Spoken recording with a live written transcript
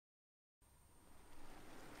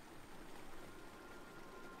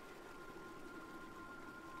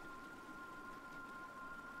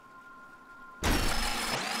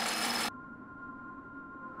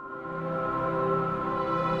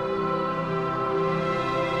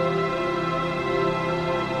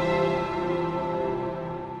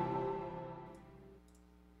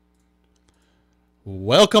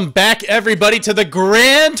Welcome back, everybody, to the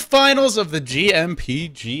grand finals of the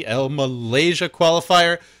GMPGL Malaysia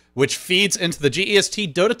qualifier, which feeds into the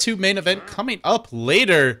GEST Dota 2 main event coming up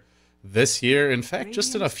later this year. In fact,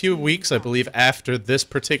 just in a few weeks, I believe, after this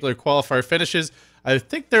particular qualifier finishes. I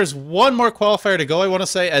think there's one more qualifier to go, I want to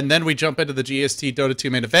say, and then we jump into the GEST Dota 2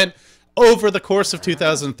 main event. Over the course of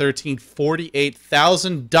 2013,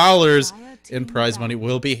 $48,000 in prize money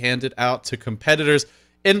will be handed out to competitors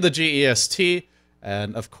in the GEST.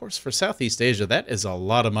 And, of course, for Southeast Asia, that is a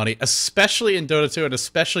lot of money, especially in Dota 2 and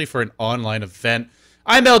especially for an online event.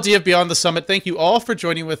 I'm LD of Beyond the Summit. Thank you all for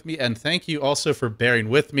joining with me, and thank you also for bearing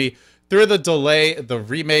with me through the delay, the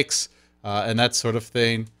remakes, and that sort of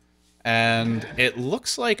thing. And it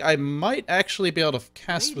looks like I might actually be able to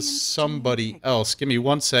cast with somebody else. Give me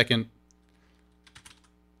 1 second.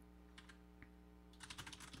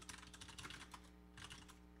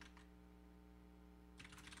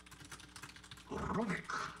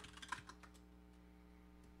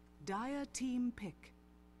 Dire team pick.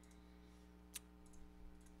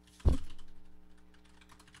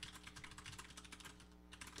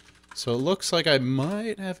 So it looks like I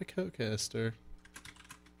might have a co-caster.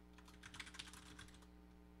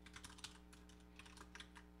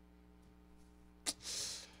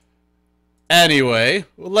 Anyway,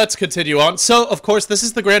 let's continue on. So, of course, this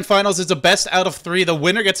is the grand finals. It's a best out of 3. The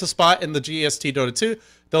winner gets a spot in the GEST Dota 2.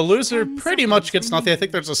 The loser pretty much gets nothing. I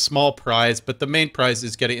think there's a small prize, but the main prize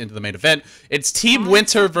is getting into the main event. It's Team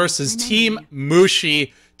Winter versus Team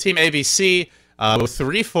Mushi, Team ABC, with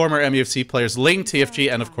 3 former MUFC players, Ling,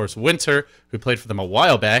 TFG, and, of course, Winter, who played for them a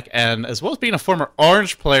while back, and as well as being a former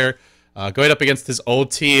Orange player, going up against his old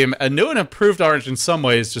team, a new and improved Orange in some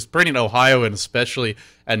ways, just bringing Ohio in especially,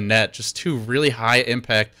 and Net, just 2 really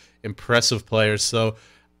high-impact, impressive players. So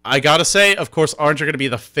I gotta say, of course, Orange are going to be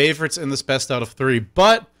the favorites in this best out of 3,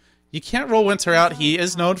 but you can't roll Winter out. He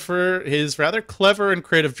is known for his rather clever and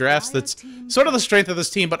creative drafts. That's sort of the strength of this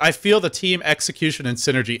team, but I feel the team execution and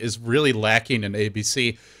synergy is really lacking in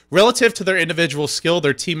ABC. Relative to their individual skill,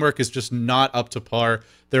 their teamwork is just not up to par.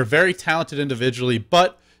 They're very talented individually,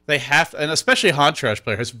 but they have, and especially Hontrash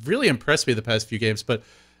player has really impressed me the past few games, but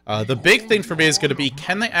the big thing for me is going to be,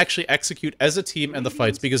 can they actually execute as a team in the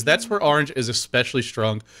fights? Because that's where Orange is especially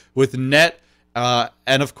strong, with Net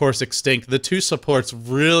and, of course, Extinct. The 2 supports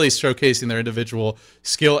really showcasing their individual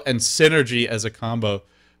skill and synergy as a combo.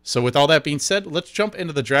 So with all that being said, let's jump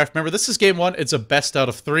into the draft. Remember, this is game 1. It's a best out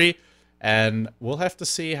of 3. And we'll have to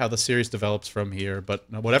see how the series develops from here.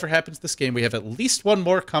 But whatever happens this game, we have at least one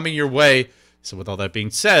more coming your way. So with all that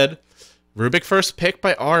being said, Rubik first pick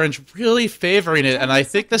by Orange, really favoring it. And I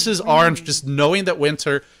think this is Orange just knowing that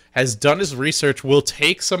Winter has done his research, will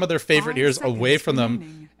take some of their favorite heroes away from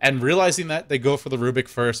them, and realizing that, they go for the Rubik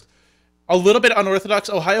first. A little bit unorthodox.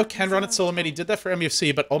 Ohio can run it solo mid. He did that for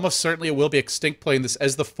MUFC, but almost certainly it will be Extinct playing this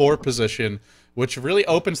as the 4 position, which really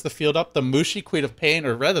opens the field up. The Mushi Queen of Pain,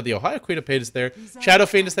 or rather the Ohio Queen of Pain is there. Shadow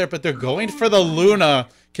Fiend is there, but they're going for the Luna.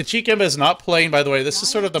 Kachikimba is not playing, by the way. This is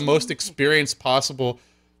sort of the most experienced possible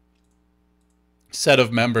set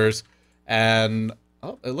of members. And,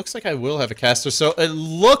 oh, it looks like I will have a caster. So it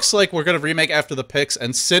looks like we're going to remake after the picks,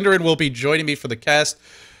 and Cinderin will be joining me for the cast.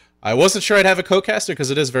 I wasn't sure I'd have a co-caster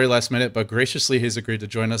because it is very last minute, but graciously he's agreed to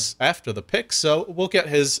join us after the picks. So we'll get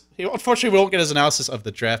his, unfortunately we won't get his analysis of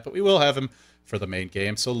the draft, but we will have him for the main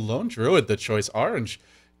game. So Lone Druid, the choice. Orange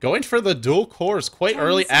going for the dual cores quite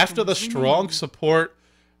early after the strong support.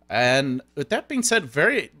 And with that being said,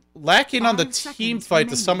 very lacking on the team fight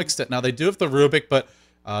to some extent. Now they do have the Rubik, but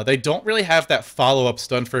they don't really have that follow-up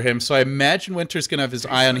stun for him. So I imagine Winter's going to have his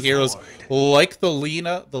eye on heroes like the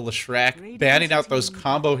Lina, the Leshrac, banning out those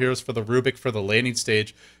combo heroes for the Rubik for the laning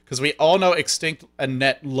stage. Because we all know Extinct and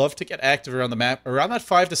Net love to get active around the map, around that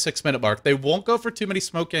 5 to 6 minute mark. They won't go for too many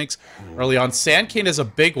smoke ganks early on. Sand King is a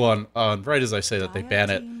big one, right as I say that they ban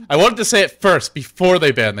it. I wanted to say it first before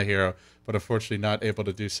they ban the hero, but unfortunately not able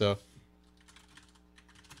to do so.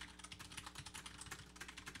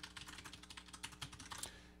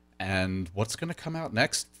 And what's going to come out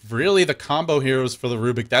next? Really, the combo heroes for the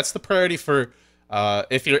Rubik. That's the priority for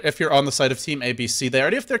if you're on the side of Team ABC. They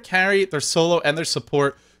already have their carry, their solo, and their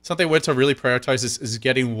support. Something Winter really prioritizes is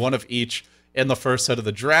getting one of each in the first set of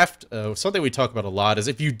the draft. Something we talk about a lot is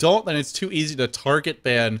if you don't, then it's too easy to target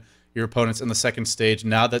ban your opponents in the second stage.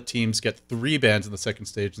 Now that teams get 3 bans in the second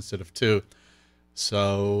stage instead of 2.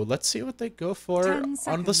 So let's see what they go for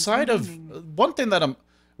on the side of one thing that I'm.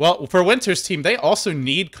 Well, for Winter's team, they also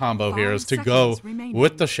need combo heroes to go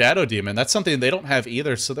with the Shadow Demon. That's something they don't have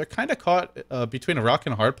either, so they're kind of caught between a rock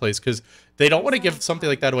and a hard place because they don't want to give something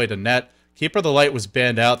like that away to Net. Keeper of the Light was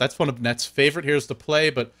banned out. That's one of Net's favorite heroes to play,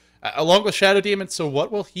 but along with Shadow Demon. So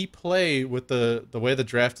what will he play with the way the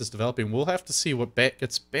draft is developing? We'll have to see what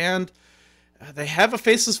gets banned. They have a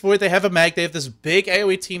Faceless Void, they have a Mag, they have this big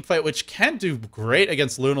AoE team fight, which can do great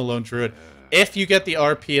against Luna Lone Druid. If you get the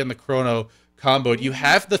RP and the Chrono comboed, you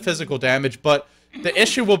have the physical damage, but the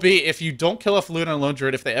issue will be if you don't kill off Luna and Lone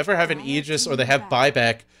Druid, if they ever have an Aegis or they have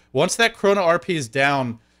buyback, once that Chrono RP is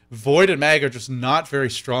down, Void and Mag are just not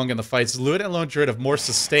very strong in the fights. Luna and Lone Druid have more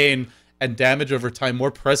sustain and damage over time,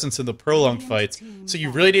 more presence in the prolonged fights. So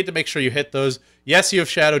you really need to make sure you hit those. Yes, you have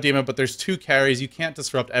Shadow Demon, but there's 2 carries. You can't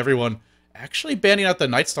disrupt everyone. Actually banning out the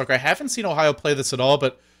Night Stalker. I haven't seen Ohio play this at all,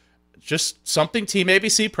 but just something Team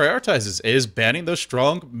ABC prioritizes is banning those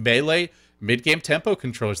strong melee mid-game tempo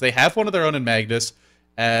controllers. They have one of their own in Magnus,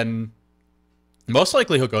 and most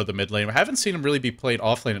likely he'll go to the mid lane. I haven't seen him really be played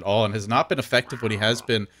off lane at all, and has not been effective when he has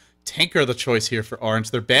been. Tinker the choice here for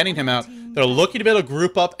Orange. They're banning him out. They're looking to be able to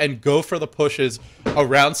group up and go for the pushes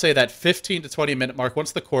around, say, that 15 to 20 minute mark.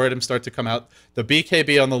 Once the core items start to come out, the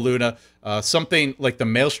BKB on the Luna, something like the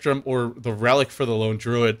Maelstrom or the Relic for the Lone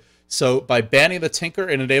Druid. So by banning the Tinker,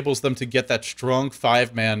 it enables them to get that strong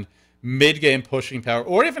 5-man mid-game pushing power,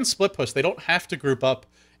 or even split push. They don't have to group up,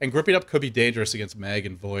 and grouping up could be dangerous against Mag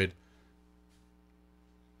and Void.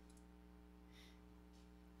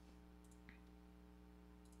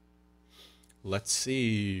 Let's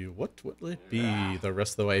see, what will it be the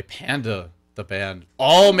rest of the way? Panda, the band.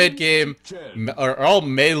 All mid-game, or all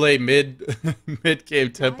melee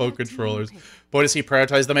mid-game tempo controllers. Boy, does he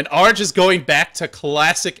prioritize them. And Orange is going back to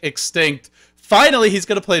classic Extinct. Finally, he's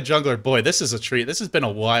going to play jungler. Boy, this is a treat. This has been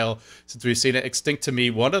a while since we've seen it. Extinct, to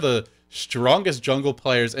me, one of the strongest jungle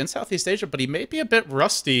players in Southeast Asia, but he may be a bit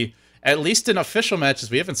rusty, at least in official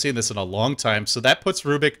matches. We haven't seen this in a long time. So that puts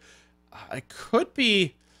Rubik, it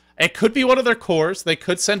could be one of their cores. They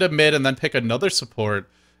could send a mid and then pick another support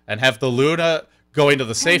and have the Luna going to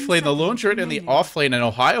the safe lane, the Lone Druid in the off lane, and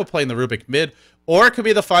Ohio playing the Rubik mid. Or it could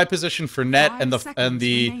be the 5 position for Net and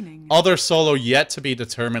the other solo yet to be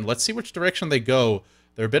determined. Let's see which direction they go.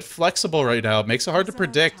 They're a bit flexible right now. It makes it hard to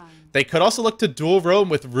predict. They could also look to dual roam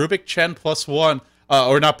with Rubik, Chen +1.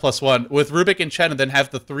 Or not +1. With Rubik and Chen and then have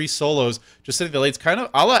the 3 solos just sitting the lanes. Kind of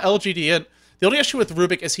a la LGD. And the only issue with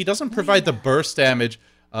Rubik is he doesn't provide the burst damage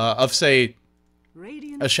of, say,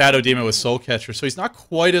 a Shadow Demon with Soul Catcher. So he's not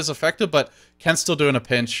quite as effective, but can still do in a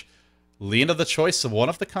pinch. Lina the choice of one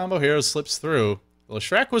of the combo heroes slips through.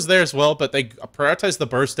 Leshrac was there as well, but they prioritize the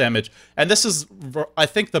burst damage. And this is, I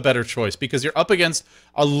think, the better choice, because you're up against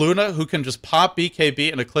a Luna who can just pop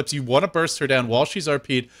BKB and Eclipse. You want to burst her down while she's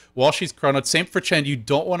RP'd, while she's chronoed. Same for Chen. You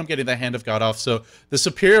don't want him getting the Hand of God off. So the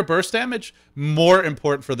superior burst damage, more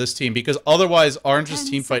important for this team, because otherwise Orange's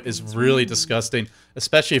team fight is really disgusting,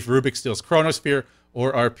 especially if Rubik steals Chronosphere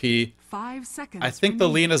or RP. 5 seconds. I think the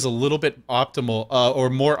Lina's a little bit optimal, or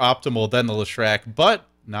more optimal than the Leshrac, but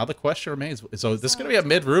now the question remains, so is this going to be a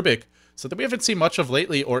mid Rubik, so that we haven't seen much of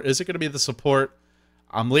lately, or is it going to be the support?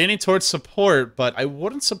 I'm leaning towards support, but I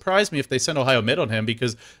wouldn't surprise me if they send Ohio mid on him,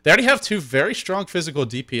 because they already have 2 very strong physical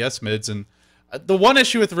DPS mids, and the one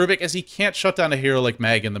issue with Rubik is he can't shut down a hero like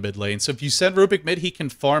Mag in the mid lane. So if you send Rubik mid, he can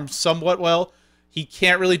farm somewhat well. He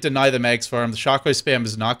can't really deny the Mag's farm. The Shockwave spam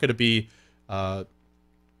is not going to be... Shockwave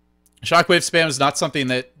spam is not something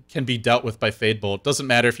that can be dealt with by Fade Bolt. Doesn't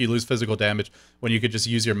matter if you lose physical damage when you could just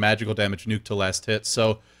use your magical damage nuke to last hit.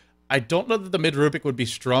 So I don't know that the mid Rubik would be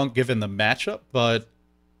strong given the matchup, but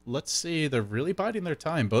let's see. They're really biding their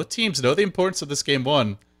time. Both teams know the importance of this game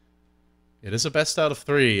 1. It is a best out of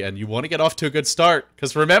 3, and you want to get off to a good start,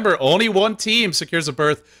 because remember, only one team secures a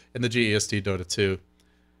berth in the GEST Dota 2.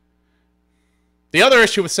 The other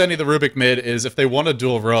issue with sending the Rubik mid is if they want to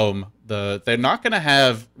dual roam, they're not going to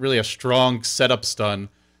have really a strong setup stun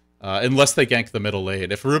unless they gank the middle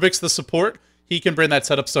lane. If Rubik's the support, he can bring that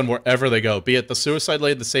setup stun wherever they go, be it the suicide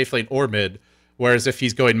lane, the safe lane, or mid. Whereas if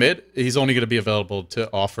he's going mid, he's only going to be available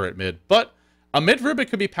to offer at mid. But a mid Rubik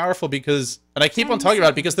could be powerful because, and I keep on talking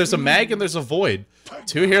about it, because there's a Mag and there's a Void.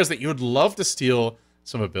 2 heroes that you would love to steal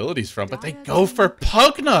some abilities from, but they go for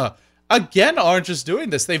Pugna. Again, Orange is doing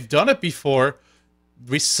this. They've done it before.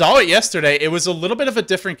 We saw it yesterday. It was a little bit of a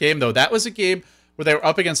different game, though. That was a game where they were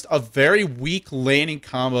up against a very weak laning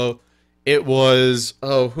combo. It was,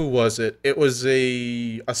 oh, who was it? It was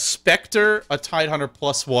a Spectre, a Tidehunter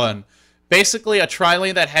 +1. Basically, a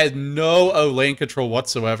tri-lane that had no lane control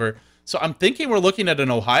whatsoever. So I'm thinking we're looking at an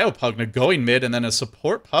Ohio Pugna going mid and then a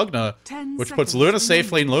support Pugna, which puts Luna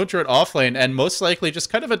safe lane, Lone Druid off lane, and most likely just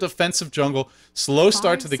kind of a defensive jungle. Slow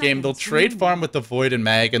start to the game. They'll trade farm with the Void and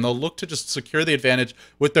Mag, and they'll look to just secure the advantage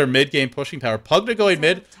with their mid-game pushing power. Pugna going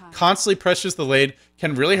mid, constantly pressures the lane,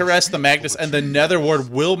 can really harass the Magnus, and the Nether Ward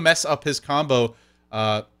will mess up his combo.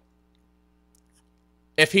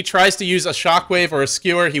 If he tries to use a shockwave or a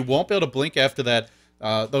skewer, he won't be able to blink after that.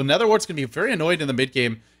 Though Netherward's going to be very annoyed in the mid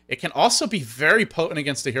game. It can also be very potent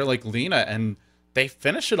against a hero like Lina, and they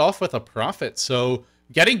finish it off with a Prophet. So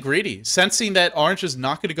getting greedy, sensing that Orange is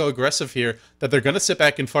not going to go aggressive here, that they're going to sit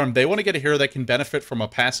back and farm. They want to get a hero that can benefit from a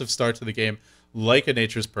passive start to the game, like a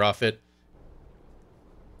Nature's Prophet.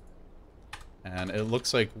 And it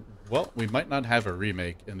looks like, well, we might not have a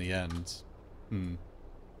remake in the end.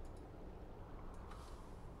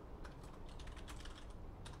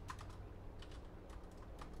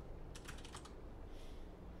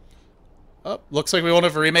 Oh, looks like we won't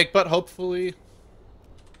have a remake, but hopefully...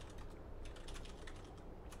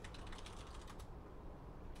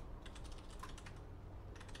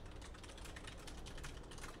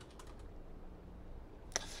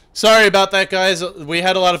 Sorry about that, guys. We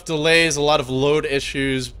had a lot of delays, a lot of load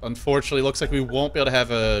issues. Unfortunately, looks like we won't be able to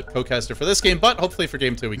have a co-caster for this game, but hopefully for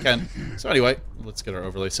game 2 we can. So anyway, let's get our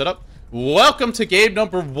overlay set up. Welcome to game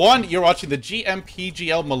number 1. You're watching the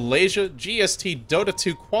GMPGL Malaysia GST Dota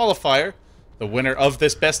 2 Qualifier. The winner of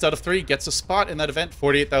this best out of 3 gets a spot in that event.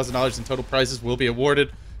 $48,000 in total prizes will be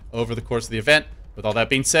awarded over the course of the event. With all that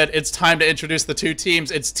being said, it's time to introduce the two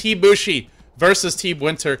teams. It's Team Mushi versus Team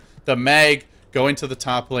Winter. The Mag going to the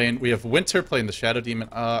top lane. We have Winter playing the Shadow Demon.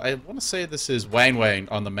 I want to say this is Wang Wang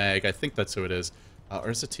on the Mag. I think that's who it is.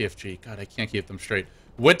 Or is it TFG? God, I can't keep them straight.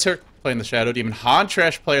 Winter playing the Shadow Demon. Han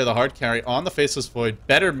Trash player, the hard carry on the Faceless Void.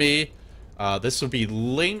 Better Me. This would be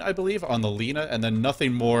Ling, I believe, on the Lina. And then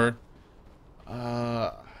nothing more.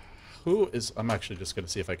 Who is... I'm actually just going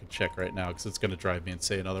to see if I can check right now, because it's going to drive me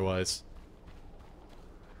insane otherwise.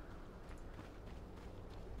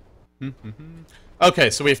 Okay,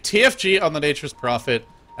 so we have TFG on the Nature's Prophet,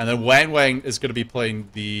 and then Wang Wang is going to be playing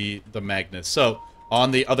the Magnus. So,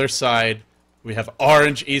 on the other side, we have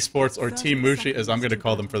Orange Esports, or Team Mushi, as I'm going to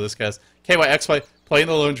call them for this cast. KYXY playing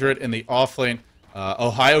the Lone Druid in the off lane.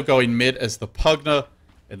 Ohio going mid as the Pugna.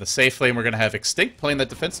 In the safe lane, we're going to have Extinct playing that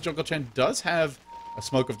defensive jungle Chen. Does have a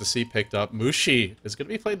Smoke of the Sea picked up. Mushi is going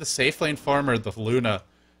to be playing the safe lane farmer, the Luna.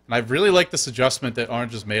 And I really like this adjustment that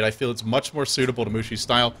Orange has made. I feel it's much more suitable to Mushi's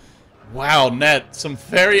style. Wow, Net, some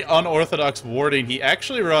very unorthodox warding. He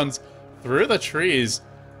actually runs through the trees.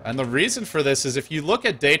 And the reason for this is if you look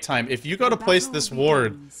at daytime, if you go to place this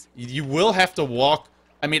ward, you will have to walk.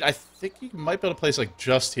 I mean, I think you might be able to place like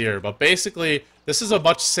just here. But basically, this is a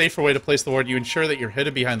much safer way to place the ward. You ensure that you're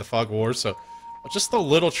hidden behind the fog wall. So just the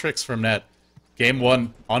little tricks from Net. Game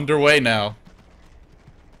 1 underway now.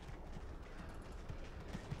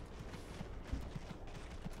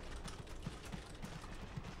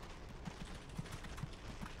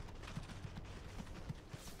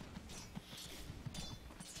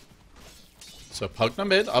 So Pugna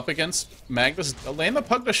mid up against Magnus. Lane the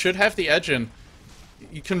Pugna should have the edge in.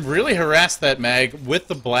 You can really harass that Mag with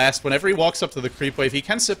the blast. Whenever he walks up to the creep wave, he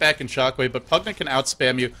can sit back and shockwave, but Pugna can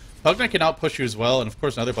outspam you. Pugna can outpush you as well, and of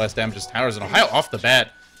course another blast damages towers. And Ohio off the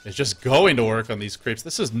bat is just going to work on these creeps.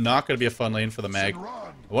 This is not going to be a fun lane for the Mag.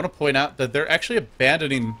 I want to point out that they're actually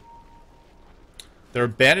abandoning... They're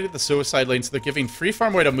abandoning the suicide lane, so they're giving free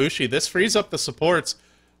farm away to Mushi. This frees up the supports.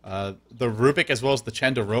 The Rubik as well as the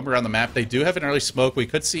Chen to roam around the map. They do have an early smoke. We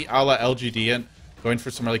could see a la LGD in going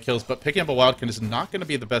for some early kills, but picking up a Wildkin is not going to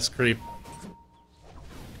be the best creep.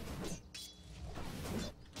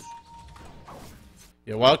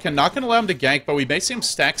 Yeah, Wildkin not going to allow him to gank, but we may see him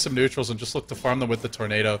stack some neutrals and just look to farm them with the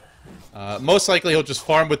Tornado. Most likely he'll just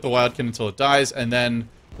farm with the Wildkin until it dies, and then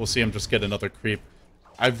we'll see him just get another creep.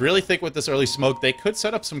 I really think with this early smoke, they could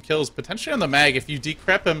set up some kills, potentially on the Mag. If you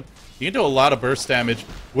decrep him, you can do a lot of burst damage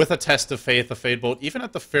with a Test of Faith, a Fade Bolt, even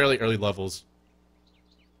at the fairly early levels.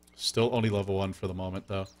 Still only level 1 for the moment,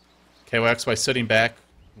 though. KYXY sitting back.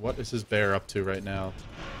 What is his bear up to right now?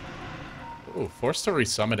 Ooh, forced to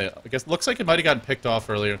resummon it. I guess looks like it might have gotten picked off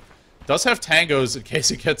earlier. Does have tangos in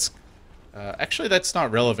case it gets... actually, that's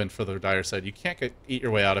not relevant for the dire side. You can't eat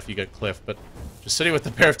your way out if you get cliff, but just sitting with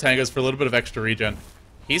the pair of tangos for a little bit of extra regen.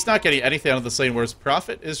 He's not getting anything out of this lane, whereas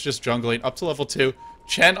Prophet is just jungling up to level 2.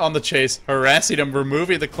 Chen on the chase, harassing him,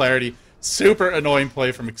 removing the clarity. Super annoying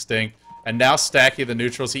play from Extinct. And now stacking the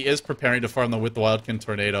neutrals. He is preparing to farm them with the Wildkin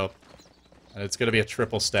Tornado. And it's going to be a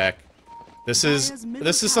triple stack. This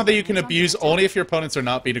is something you can abuse only if your opponents are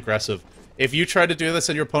not being aggressive. If you try to do this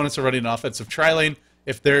and your opponents are running an offensive tri-lane,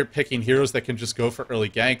 if they're picking heroes that can just go for early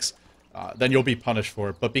ganks, then you'll be punished for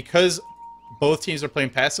it. But because both teams are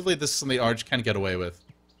playing passively, this is something Orange can get away with.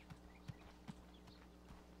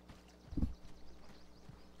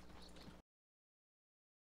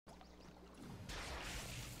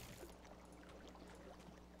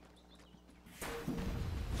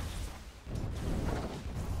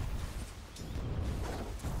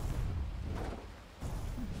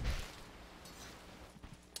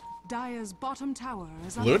 Dire's bottom tower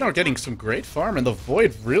is Luna getting some great farm, and the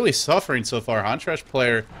Void really suffering so far. Hantrash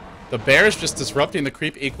player, the Bears just disrupting the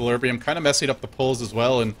creep equilibrium, kind of messing up the pulls as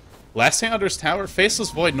well, and Last Stand Under's tower,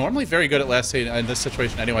 Faceless Void, normally very good at Last Stand in this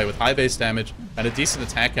situation anyway, with high base damage and a decent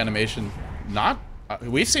attack animation.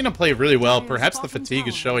 We've seen him play really well. Perhaps the fatigue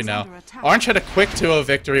is showing now. Orange had a quick 2-0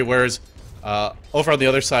 victory, whereas over on the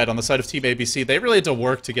other side, on the side of Team ABC, they really had to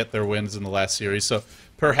work to get their wins in the last series. So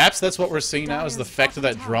perhaps that's what we're seeing now, is the effect of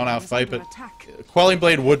that drawn-out fight. But Quelling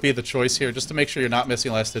Blade would be the choice here, just to make sure you're not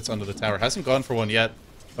missing last hits under the tower. Hasn't gone for one yet,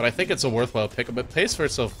 but I think it's a worthwhile pick-up. It pays for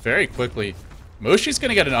itself very quickly. Mushi's going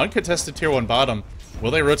to get an uncontested tier 1 bottom.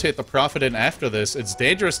 Will they rotate the Prophet in after this? It's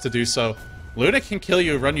dangerous to do so. Luna can kill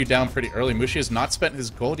you, run you down pretty early. Mushi has not spent his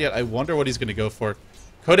gold yet. I wonder what he's going to go for.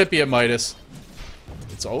 Could it be a Midas?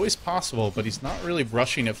 It's always possible, but he's not really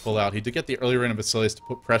rushing it full out. He did get the early rain of Basilius to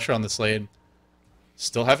put pressure on this lane.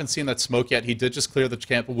 Still haven't seen that smoke yet. He did just clear the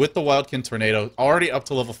camp with the Wildkin Tornado. Already up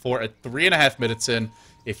to level 4 at 3.5 minutes in.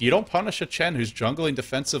 If you don't punish a Chen who's jungling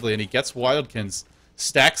defensively and he gets Wildkins,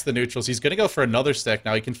 stacks the neutrals, he's going to go for another stack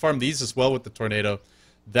now. He can farm these as well with the Tornado.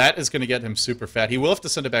 That is going to get him super fat. He will have to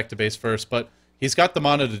send it back to base first, but he's got the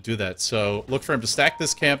mana to do that. So look for him to stack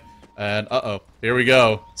this camp. And uh-oh, here we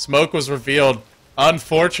go. Smoke was revealed.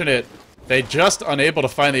 Unfortunate. They just unable to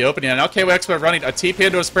find the opening. And now KO Expert running a TP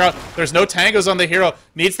into a Sprout. There's no tangos on the hero.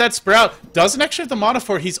 Needs that Sprout. Doesn't actually have the mana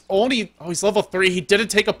for it. He's only... Oh, he's level 3. He didn't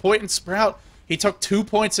take a point in Sprout. He took 2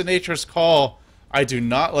 points in Nature's Call. I do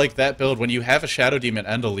not like that build. When you have a Shadow Demon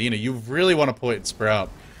and a Lina, you really want to point in Sprout.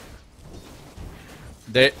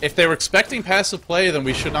 If they were expecting passive play, then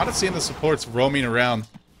we should not have seen the supports roaming around.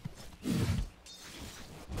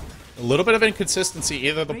 A little bit of inconsistency.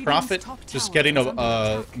 Either the Prophet just getting a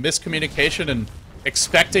miscommunication and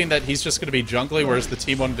expecting that he's just going to be jungling, whereas the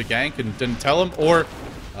team wanted to gank and didn't tell him, or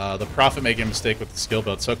the Prophet making a mistake with the skill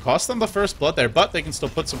build. So it cost them the first blood there, but they can still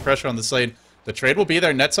put some pressure on this lane. The trade will be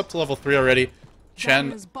there. Net's up to level 3 already.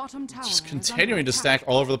 Chen just continuing to stack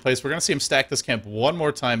all over the place. We're going to see him stack this camp one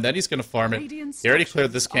more time. Then he's going to farm it. He already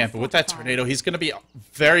cleared this camp. But with that Tornado, he's going to be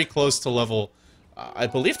very close to level... I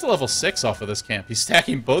believe to level 6 off of this camp. He's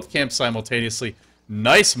stacking both camps simultaneously.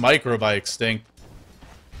 Nice micro by Extinct.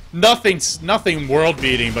 Nothing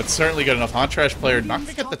world-beating, but certainly good enough. Hantrash player not going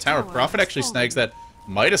to get the tower. Prophet actually snags that.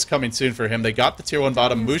 Midas coming soon for him. They got the tier 1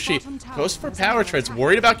 bottom. Mushi goes for power treads.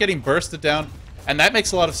 Worried about getting bursted down. And that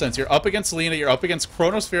makes a lot of sense. You're up against Lina, you're up against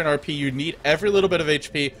Chronosphere and RP. You need every little bit of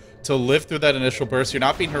HP to live through that initial burst. You're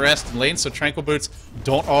not being harassed in lane, so Tranquil Boots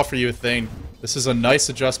don't offer you a thing. This is a nice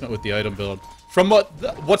adjustment with the item build. From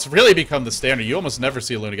what's really become the standard, you almost never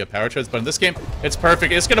see Luna get power treads, but in this game, it's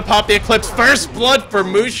perfect. It's going to pop the Eclipse. First blood for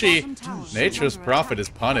Mushi. Nature's Prophet is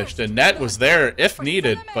punished, and Net was there if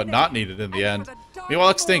needed, but not needed in the end.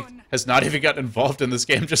 Meanwhile, Extinct has not even gotten involved in this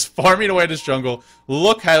game, just farming away at his jungle.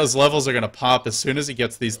 Look how his levels are going to pop as soon as he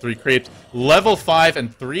gets these 3 creeps. Level 5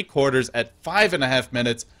 and 3/4 at 5.5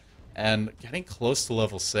 minutes, and getting close to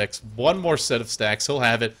level 6. One more set of stacks, he'll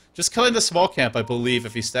have it. Just killing the small camp, I believe.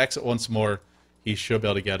 If he stacks it once more, he should be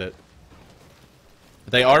able to get it.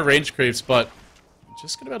 They are range creeps, but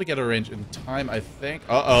just going to be able to get a range in time, I think.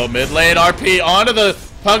 Uh-oh, mid lane RP onto the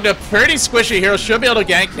Pugna. Pretty squishy hero. Should be able to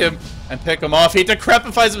gank him and pick him off. He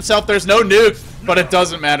decrepifies himself. There's no nuke, but it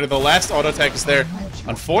doesn't matter. The last auto attack is there.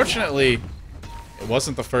 Unfortunately, it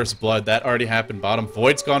wasn't the first blood. That already happened bottom.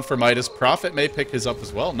 Void's gone for Midas. Prophet may pick his up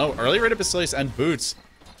as well. No, early rate of Basilius and Boots.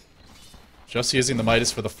 Just using the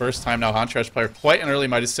Midas for the first time now. Hantrash player quite an early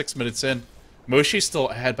Midas, 6 minutes in. Mushi still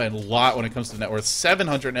ahead by a lot when it comes to net worth.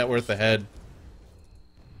 700 net worth ahead.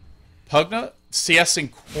 Pugna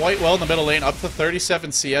CSing quite well in the middle lane, up to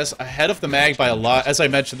 37 CS, ahead of the Mag by a lot. As I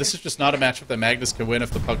mentioned, this is just not a matchup that Magnus can win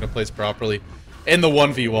if the Pugna plays properly in the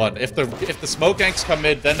 1v1. If the smoke ganks come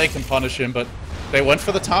mid, then they can punish him, but they went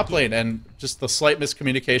for the top lane, and just the slight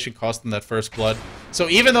miscommunication cost them that first blood. So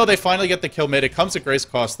even though they finally get the kill mid, it comes at grace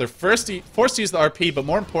cost. They're forced to use the RP, but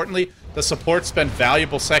more importantly, the support spend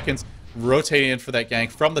valuable seconds rotating in for that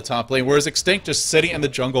gank from the top lane, whereas Extinct just sitting in the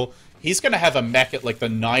jungle. He's going to have a mech at like the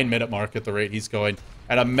 9-minute mark at the rate he's going.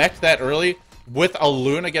 And a mech that early, with a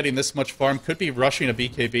Luna getting this much farm, could be rushing a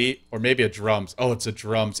BKB or maybe a Drums. Oh, it's a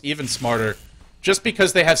Drums. Even smarter. Just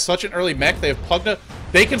because they have such an early mech, they have Pugna,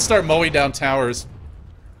 they can start mowing down towers.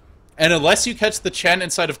 And unless you catch the Chen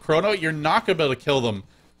inside of Chrono, you're not going to be able to kill them.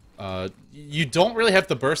 You don't really have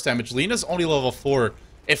the burst damage. Lina's only level 4.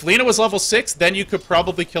 If Lina was level 6, then you could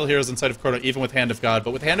probably kill heroes inside of Chrono, even with Hand of God.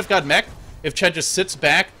 But with Hand of God mech, if Chen just sits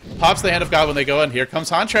back, pops the Hand of God when they go in, here comes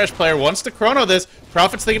Hantrash player, wants to Chrono this,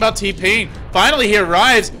 Prophet's thinking about TPing. Finally, he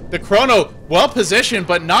arrives. The Chrono, well positioned,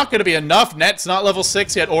 but not going to be enough. Net's not level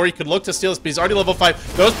 6 yet, or he could look to steal this, but he's already level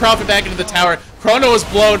 5. Goes Prophet back into the tower. Chrono is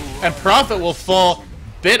blown, and Prophet will fall.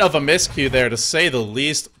 Bit of a miscue there, to say the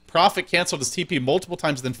least. Prophet canceled his TP multiple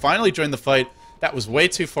times, then finally joined the fight. That was way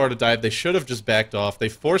too far to dive. They should have just backed off. They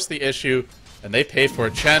forced the issue, and they pay for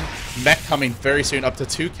it. Chen, mech coming very soon, up to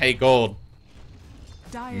 2k gold.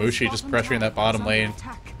 Mushi just pressuring that bottom lane.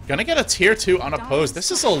 Gonna get a tier 2 unopposed.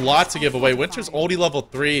 This is a lot to give away. Winter's oldie level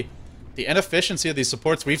 3. The inefficiency of these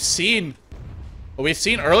supports. We've seen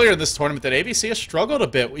earlier in this tournament that ABC has struggled a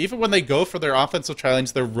bit. Even when they go for their offensive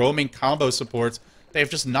challenge, their roaming combo supports, they've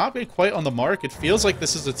just not been quite on the mark. It feels like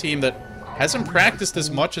this is a team that hasn't practiced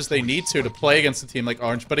as much as they need to play against a team like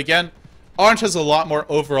Orange. But again, Orange has a lot more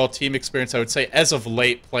overall team experience, I would say, as of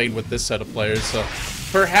late, playing with this set of players. So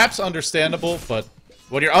perhaps understandable, but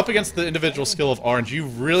when you're up against the individual skill of Orange, you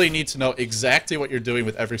really need to know exactly what you're doing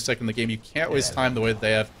with every second of the game. You can't waste time the way that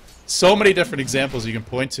they have. So many different examples you can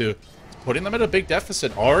point to. Putting them at a big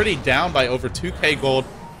deficit, already down by over 2k gold,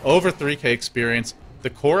 over 3k experience. The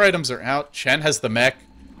core items are out, Chen has the mech,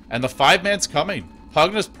 and the 5-man's coming.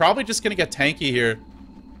 Pugna's probably just going to get tanky here.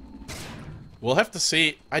 We'll have to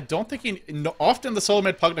see. I don't think he... Often the solo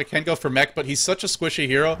mid Pugna can go for mech, but he's such a squishy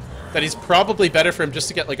hero that he's probably better for him just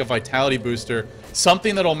to get like a vitality booster.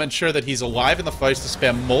 Something that'll ensure that he's alive in the fights to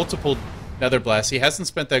spam multiple Nether Blasts. He hasn't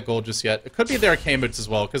spent that gold just yet. It could be the Arcane boots as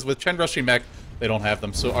well, because with Chen rushing mech, they don't have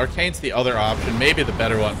them. So Arcane's the other option, maybe the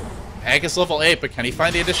better one. Ag is level 8, but can he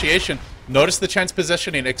find the initiation? Notice the Chen's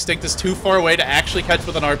positioning. Extinct is too far away to actually catch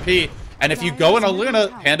with an RP. And if you go in a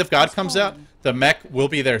Luna, Hand of God comes out, the mech will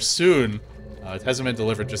be there soon. It hasn't been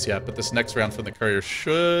delivered just yet, but this next round from the courier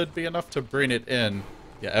should be enough to bring it in.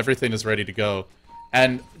 Yeah, everything is ready to go.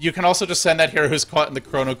 And you can also just send that hero who's caught in the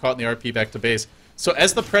Chrono, caught in the RP back to base. So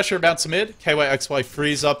as the pressure mounts mid, KYXY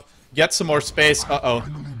frees up, gets some more space. Uh-oh.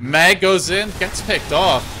 Mag goes in, gets picked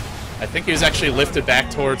off. I think he was actually lifted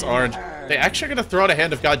back towards Orange. They actually are going to throw out a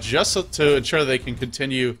Hand of God just so, to ensure that they can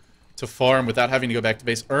continue to farm without having to go back to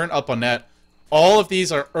base. Earn up on net. All of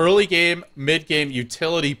these are early game, mid game,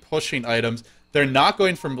 utility pushing items. They're not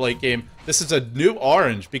going from late game. This is a new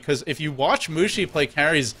Orange, because if you watch Mushi play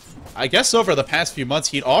carries, I guess over the past few months,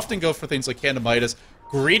 he'd often go for things like Candamidas,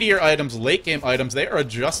 greedier items, late game items. They are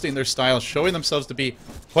adjusting their style, showing themselves to be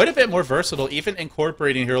quite a bit more versatile, even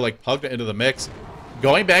incorporating a hero like Pugna into the mix.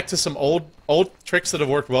 Going back to some old tricks that have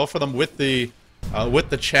worked well for them with the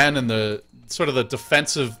Chen and the sort of the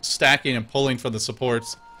defensive stacking and pulling from the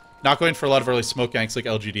supports. Not going for a lot of early smoke ganks like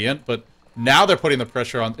LGDN, but now they're putting the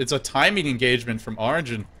pressure on. It's a timing engagement from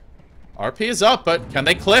Orange, and RP is up, but can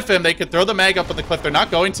they cliff him? They could throw the mag up on the cliff. They're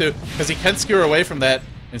not going to, because he can skewer away from that.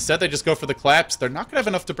 Instead, they just go for the collapse. They're not going to have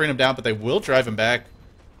enough to bring him down, but they will drive him back.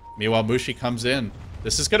 Meanwhile, Mushi comes in.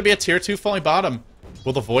 This is going to be a tier 2 falling bottom.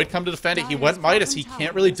 Will the Void come to defend it? He went Midas. He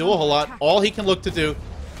can't really do a whole lot. All he can look to do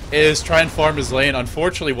is try and farm his lane.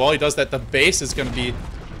 Unfortunately, while he does that, the base is going to be...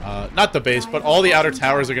 not the base, but all the outer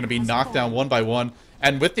towers are going to be knocked down one by one.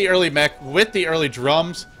 And with the early mech, with the early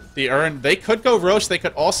drums, the urn, they could go Roche. They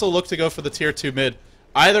could also look to go for the tier 2 mid.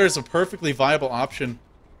 Either is a perfectly viable option.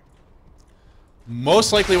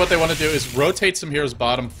 Most likely what they want to do is rotate some heroes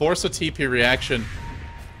bottom, force a TP reaction,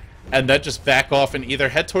 and then just back off and either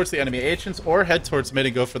head towards the enemy agents or head towards mid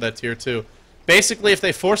and go for that tier 2. Basically, if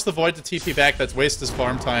they force the Void to TP back, that's wastes his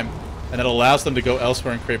farm time, and it allows them to go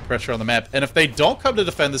elsewhere and create pressure on the map. And if they don't come to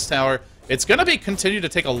defend this tower, it's going to be continue to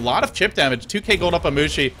take a lot of chip damage. 2k gold up on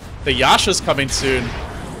Mushi. The Yasha's coming soon.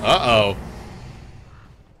 Uh-oh.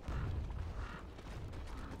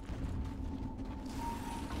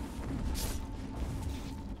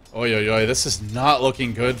 Oy, oy, oy. This is not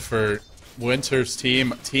looking good for Winter's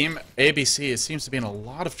team. Team ABC seems to be in a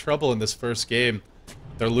lot of trouble in this first game.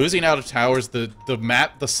 They're losing out of towers. The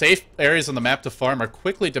safe areas on the map to farm are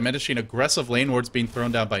quickly diminishing. Aggressive lane wards being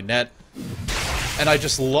thrown down by net. And I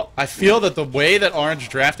feel that the way that Orange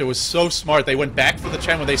drafted was so smart. They went back for the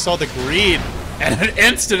Chen when they saw the greed and an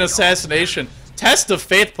instant assassination. Test of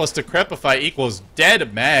Faith plus Decrepify equals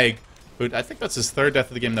dead Mag. Who, I think that's his third death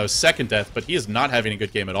of the game, though, second death, but he is not having a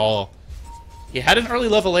good game at all. He had an early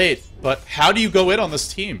level 8, but how do you go in on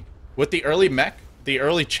this team? With the early mech, the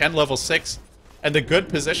early Chen level 6, and the good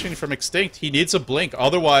positioning from Extinct, he needs a blink.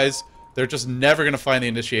 Otherwise, they're just never going to find the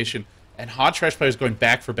initiation. And Hot Trash players going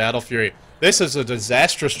back for Battle Fury. This is a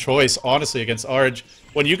disastrous choice, honestly, against Orange.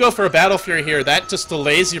 When you go for a Battle Fury here, that just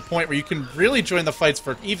delays your point where you can really join the fights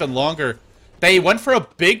for even longer. They went for a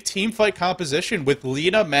big team fight composition with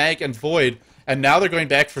Lina, Mag, and Void, and now they're going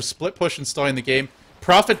back for split push and stalling the game.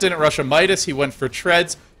 Prophet didn't rush a Midas, he went for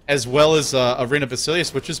Treads, as well as Arena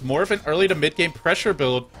Basilius, which is more of an early to mid-game pressure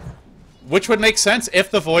build, which would make sense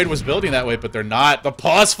if the Void was building that way, but they're not. The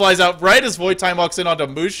pause flies out right as Void Time walks in onto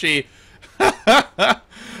Mushi.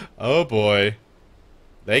 Oh boy.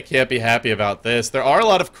 They can't be happy about this. There are a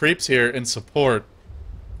lot of creeps here in support,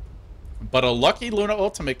 but a lucky Luna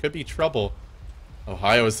ultimate could be trouble.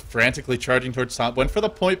 Ohio is frantically charging towards top. Went for the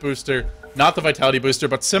point booster, not the vitality booster,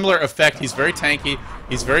 but similar effect. He's very tanky.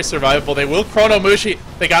 He's very survivable. They will chrono Mushi.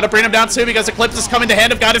 They got to bring him down soon because Eclipse is coming. The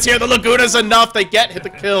Hand of God is here. The Laguna's enough. They hit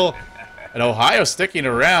the kill. And Ohio sticking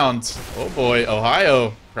around. Oh boy,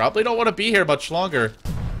 Ohio probably don't want to be here much longer.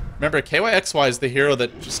 Remember, KYXY is the hero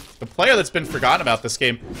that the player that's been forgotten about this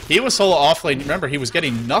game. He was solo off lane. Remember, he was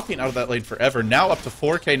getting nothing out of that lane forever. Now up to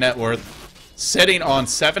 4K net worth, sitting on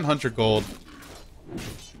 700 gold.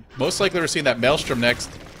 Most likely we're seeing that Maelstrom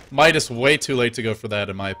next. Midas way too late to go for that,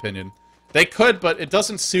 in my opinion. They could, but it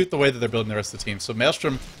doesn't suit the way that they're building the rest of the team. So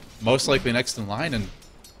Maelstrom most likely next in line, and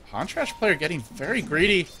Contrash player getting very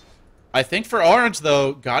greedy. I think for Orange,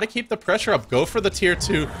 though, gotta keep the pressure up. Go for the tier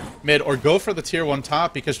 2 mid or go for the tier 1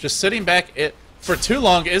 top, because just sitting back for too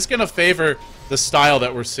long is gonna favor the style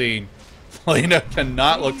that we're seeing. Lena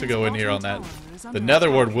cannot look to go in here on that. The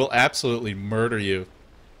Nether Ward will absolutely murder you.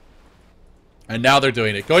 And now they're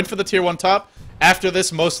doing it. Going for the tier 1 top. After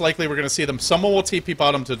this, most likely we're gonna see them. Someone will TP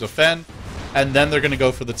bottom to defend, and then they're gonna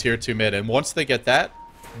go for the tier 2 mid. And once they get that,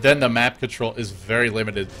 then the map control is very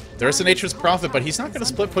limited. There's a Nature's Prophet, but he's not going to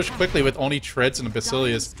split push quickly with only Treads and a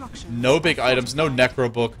Basilius. No big items, no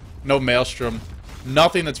Necro Book, no Maelstrom.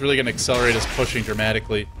 Nothing that's really going to accelerate his pushing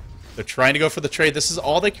dramatically. They're trying to go for the trade. This is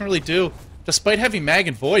all they can really do. Despite having Mag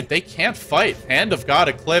and Void, they can't fight. Hand of God,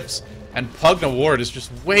 Eclipse, and Pugna Ward is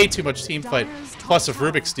just way too much team fight. Plus, if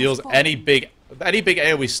Rubik steals any big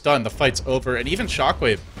AoE stun, the fight's over, and even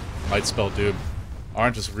Shockwave might spell doom.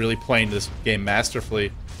 Orange is really playing this game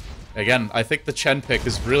masterfully. Again, I think the Chen pick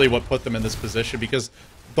is really what put them in this position, because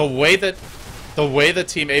the way that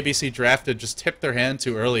Team ABC drafted just tipped their hand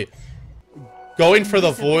too early. Going for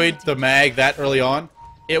the Void, the Mag that early on,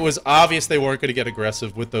 it was obvious they weren't going to get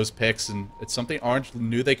aggressive with those picks, and it's something Orange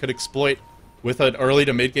knew they could exploit with an early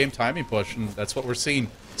to mid-game timing push, and that's what we're seeing.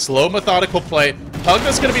 Slow, methodical play.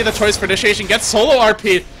 Pugna's going to be the choice for initiation. Gets solo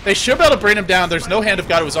RP. They should be able to bring him down. There's no Hand of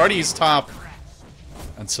God. It was already used top.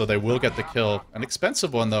 And so they will get the kill. An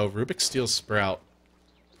expensive one, though. Rubik steals Sprout.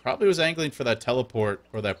 Probably was angling for that teleport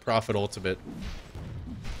or that Prophet ultimate.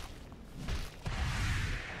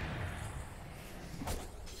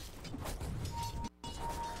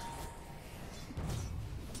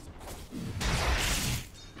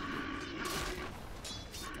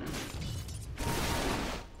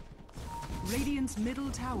 Radiant's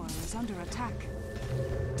middle tower is under attack.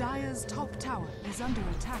 Dire's top tower is under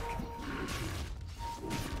attack.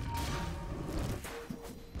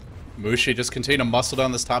 Mushi just continue to muscle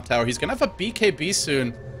down this top tower. He's going to have a BKB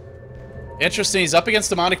soon. Interesting, he's up against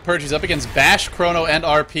Demonic Purge, he's up against Bash, Chrono, and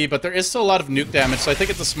RP, but there is still a lot of nuke damage, so I think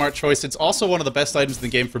it's a smart choice. It's also one of the best items in the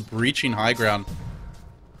game for breaching high ground.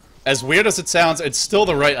 As weird as it sounds, it's still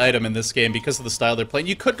the right item in this game because of the style they're playing.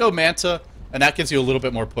 You could go Manta, and that gives you a little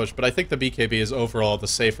bit more push, but I think the BKB is overall the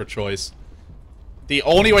safer choice. The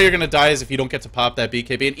only way you're going to die is if you don't get to pop that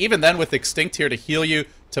BKB, and even then with Extinct here to heal you,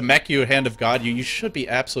 to mech you, Hand of God, you should be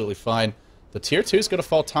absolutely fine. The tier 2 is going to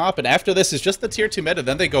fall top, and after this is just the tier 2 mid, and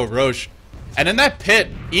then they go Roche. And in that pit,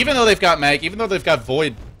 even though they've got Mag, even though they've got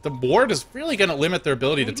Void, the Ward is really going to limit their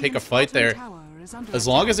ability to take a fight there. As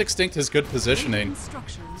long as Extinct has good positioning,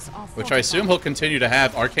 which I assume he'll continue to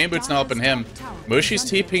have. Arcane Boot's now helping him. Mushi's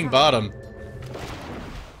TPing bottom.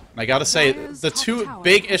 I gotta say, the two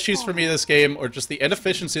big issues for me this game are just the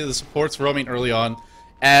inefficiency of the supports roaming early on,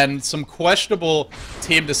 and some questionable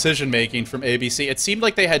team decision-making from ABC. It seemed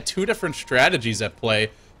like they had two different strategies at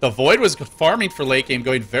play. The Void was farming for late game,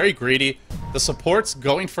 going very greedy. The supports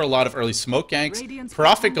going for a lot of early smoke ganks.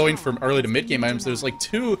 Prophet going from early to mid-game items. There's like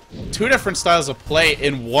two different styles of play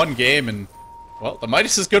in one game, and, well, the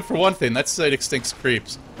Midas is good for one thing. That's that Extinct's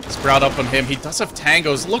creeps. Sprout up on him. He does have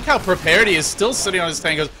tangos. Look how prepared he is, still sitting on his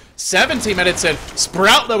tangos. 17 minutes in.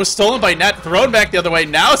 Sprout that was stolen by Net, thrown back the other way.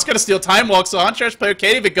 Now it's going to steal Time Walk, so Huntrash player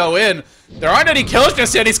can't even go in. There aren't any kills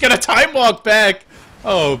just yet. He's going to Time Walk back.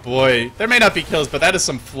 Oh boy. There may not be kills, but that is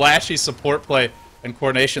some flashy support play and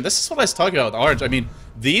coordination. This is what I was talking about with Orange. I mean,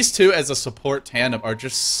 these two as a support tandem are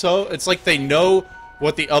just so... It's like they know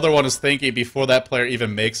what the other one is thinking before that player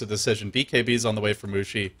even makes a decision. BKB's on the way for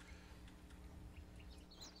Mushi.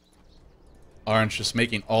 Orange just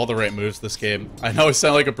making all the right moves this game. I know I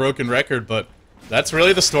sound like a broken record, but that's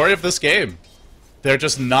really the story of this game. They're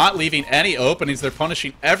just not leaving any openings. They're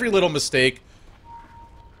punishing every little mistake.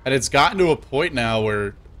 And it's gotten to a point now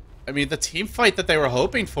where I mean, the team fight that they were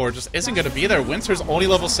hoping for just isn't going to be there. Winter's only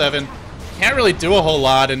level 7. Can't really do a whole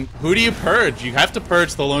lot, and who do you purge? You have to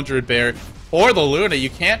purge the Lone Druid Bear or the Luna. You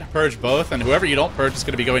can't purge both, and whoever you don't purge is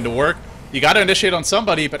going to be going to work. You got to initiate on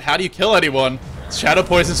somebody, but how do you kill anyone? Shadow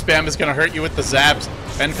Poison spam is going to hurt you with the zaps.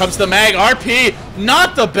 And comes the Mag. RP,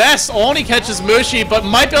 not the best. Only catches Mushi, but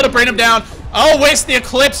might be able to bring him down. Oh, waste the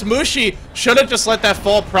Eclipse. Mushi should have just let that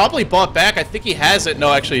fall. Probably bought back. I think he has it.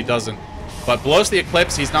 No, actually he doesn't. But blows the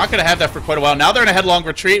Eclipse. He's not going to have that for quite a while. Now they're in a headlong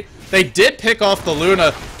retreat. They did pick off the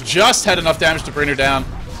Luna. Just had enough damage to bring her down.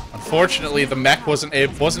 Unfortunately, the mech wasn't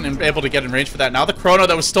able to get in range for that. Now the Chrono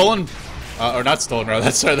that was stolen, or not stolen, rather.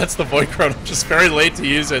 That's the Void Chrono. Just very late to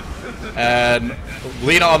use it. And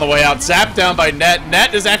Lina on the way out. Zapped down by Net.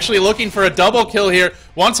 Net is actually looking for a double kill here.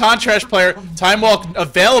 One Trash player. Time Walk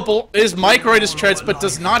available. Is Microid his treads, but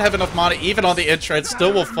does not have enough mana even on the in-tread.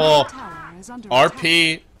 Still will fall.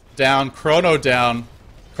 RP down. Chrono down.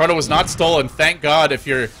 Chrono was not stolen. Thank God if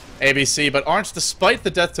you're ABC. But Orange, despite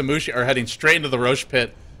the death to Mushi, are heading straight into the Roche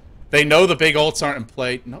Pit. They know the big ults aren't in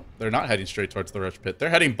play. No, they're not heading straight towards the Roche Pit. They're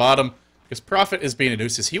heading bottom because Prophet is being a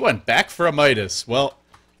nuisance. He went back for a Midas. Well,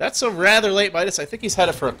 that's a rather late Midas. I think he's had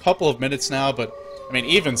it for a couple of minutes now, but, I mean,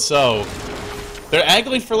 even so, they're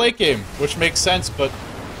angling for late game, which makes sense, but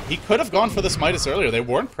he could have gone for this Midas earlier. They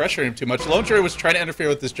weren't pressuring him too much. Lone Druid was trying to interfere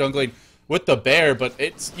with this jungling with the bear, but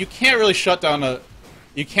you can't really shut down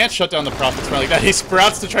you can't shut down the Prophet's run like that. He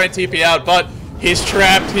sprouts to try and TP out, but he's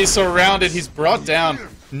trapped, he's surrounded, he's brought down.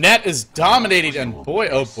 Net is dominating, and boy,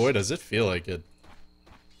 oh boy, does it feel like it.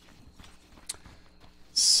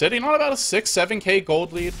 Sitting on about a 6-7k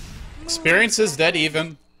gold lead. Experience is dead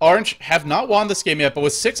even. Orange have not won this game yet, but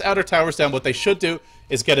with 6 outer towers down, what they should do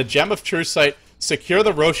is get a Gem of True Sight, secure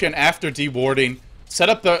the Roshan after dewarding, set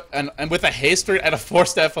up the... And with a haste rate and a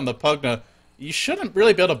Force Staff on the Pugna, you shouldn't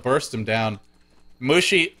really be able to burst him down.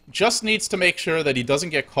 Mushi just needs to make sure that he doesn't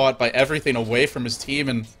get caught by everything away from his team,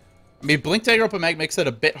 and... I mean, Blink Dagger up a Mag makes that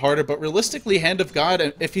a bit harder, but realistically, Hand of God,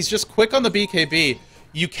 and if he's just quick on the BKB...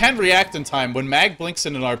 You can react in time. When Mag blinks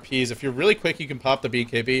in an RPs, if you're really quick, you can pop the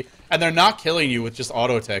BKB, and they're not killing you with just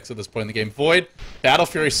auto attacks at this point in the game. Void, Battle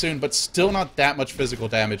Fury soon, but still not that much physical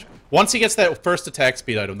damage. Once he gets that first attack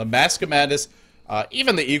speed item, the Mask of Madness,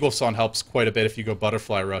 even the Eagle Song helps quite a bit if you go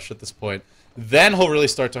Butterfly Rush at this point. Then he'll really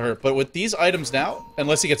start to hurt. But with these items now,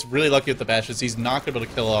 unless he gets really lucky with the bashes, he's not going to be able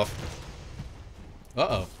to kill off.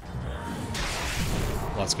 Uh-oh.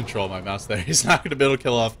 Lost control of my mouse there. He's not going to be able to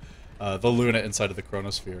kill off the Luna inside of the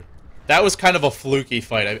Chronosphere. That was kind of a fluky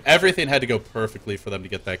fight. Everything had to go perfectly for them to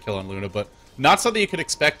get that kill on Luna, but not something you could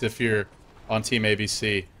expect if you're on Team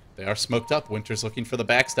ABC. They are smoked up. Winter's looking for the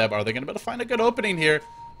backstab. Are they going to be able to find a good opening here?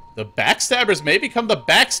 The backstabbers may become the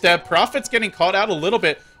backstab. Prophet's getting caught out a little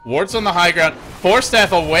bit. Wards on the high ground. Force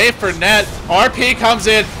Staff away for Net. RP comes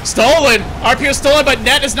in. Stolen. RP was stolen, but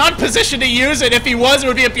Net is not in position to use it. If he was, it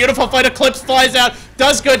would be a beautiful fight. Eclipse flies out.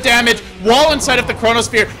 Does good damage. Wall inside of the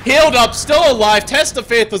Chronosphere. Healed up. Still alive. Test of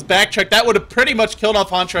Faith was backtracked. That would have pretty much killed off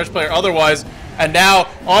Trash player otherwise. And now,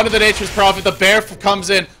 onto the Nature's Prophet. The Bear comes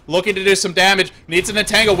in, looking to do some damage. Needs an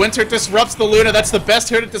entangle. Winter disrupts the Luna. That's the best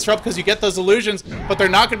here to disrupt because you get those illusions, but they're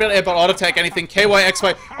not going to be able to auto-attack anything.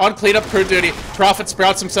 KYXY on cleanup crew duty. Prophet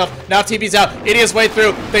sprouts himself. Now TP's out. Idiot's way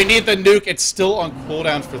through. They need the nuke. It's still on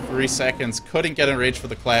cooldown for 3 seconds. Couldn't get in range for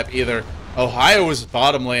the clap either. Ohio was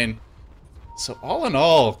bottom lane. So all in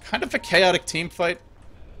all, kind of a chaotic team fight.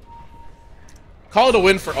 Call it a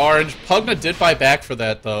win for Orange. Pugna did buy back for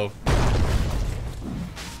that, though.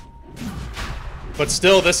 But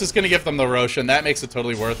still, this is going to give them the Roche, and that makes it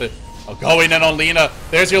totally worth it. Oh, going in on Lina.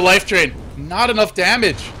 There's your life drain. Not enough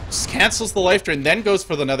damage. Just cancels the life drain, then goes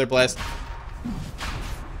for the Nether Blast.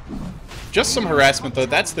 Just some harassment, though.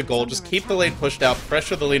 That's the goal. Just keep the lane pushed out,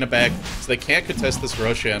 pressure the Lina back, so they can't contest this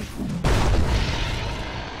Roshan.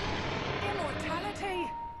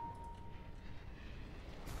 Immortality.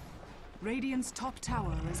 Radiant's top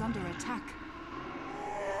tower is under attack.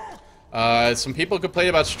 Some people complain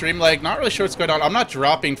about stream lag. Not really sure what's going on. I'm not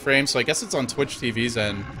dropping frames, so I guess it's on Twitch TV's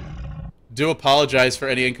end. Do apologize for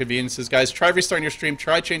any inconveniences, guys. Try restarting your stream.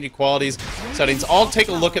 Try changing qualities, settings. I'll take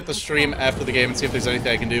a look at the stream after the game and see if there's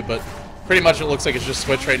anything I can do, but pretty much it looks like it's just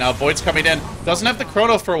Switch right now. Void's coming in. Doesn't have the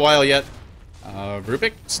Chrono for a while yet.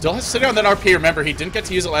 Rubik still has to sit on that RP. Remember, he didn't get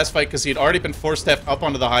to use it last fight because he had already been Force Staffed up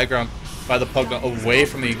onto the high ground by the Pugna away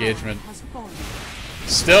from the engagement.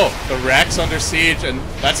 Still, the Rack's under siege, and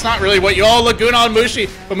that's not really what you all Laguna on Mushi,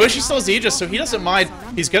 but Mushi still has Aegis, so he doesn't mind.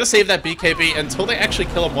 He's going to save that BKB until they actually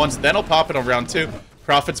kill him once, then he'll pop it on round 2.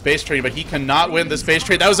 Prophet's base trade, but he cannot win this base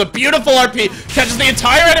trade. That was a beautiful RP. Catches the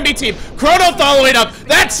entire enemy team. Chrono following up.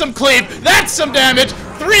 That's some cleave. That's some damage.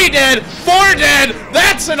 3 dead. 4 dead.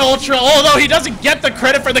 That's an ultra. Although he doesn't get the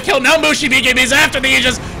credit for the kill. Now Mushi BKB's after the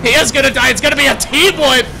Aegis. He is going to die. It's going to be a team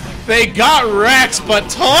wipe. They got Rex, but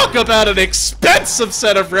talk about an expensive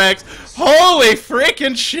set of Rex. Holy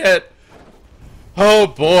freaking shit. Oh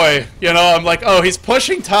boy, you know, I'm like, oh, he's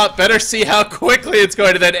pushing top, better see how quickly it's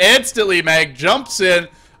going, and then instantly Mag jumps in.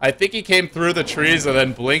 I think he came through the trees and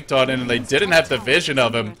then blinked on it, and they didn't have the vision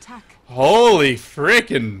of him. Holy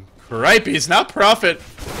freaking cripes. Now Prophet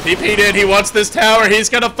TP'd in, he wants this tower, he's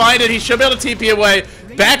gonna find it, he should be able to TP away,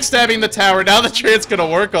 backstabbing the tower, now the trade's gonna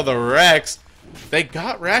work on the Rex. They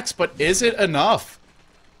got Rex, but is it enough?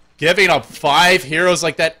 Giving up 5 heroes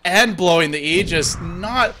like that and blowing the Aegis,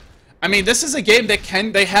 not... I mean, this is a game that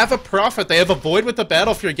they have a Prophet, they have a Void with the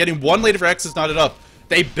Battlefield, getting 1 Lady of Rex is not enough.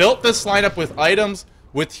 They built this lineup with items,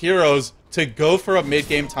 with heroes, to go for a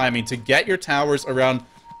mid-game timing, to get your towers around,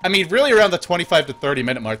 I mean, really around the 25 to 30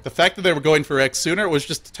 minute mark. The fact that they were going for Rex sooner was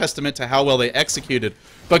just a testament to how well they executed.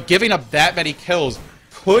 But giving up that many kills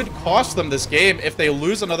could cost them this game if they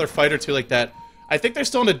lose another fight or two like that. I think they're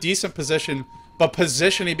still in a decent position, but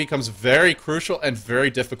positioning becomes very crucial and very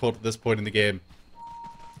difficult at this point in the game.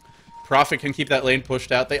 Prophet can keep that lane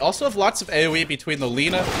pushed out. They also have lots of AoE between the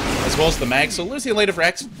Lina as well as the Mag, so losing a lane of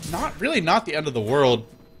Rex, not the end of the world.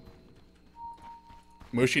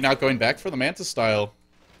 Mushi not going back for the Manta style.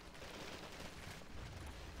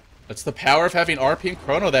 That's the power of having RP and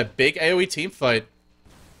Chrono, that big AoE team fight.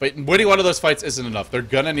 But winning one of those fights isn't enough. They're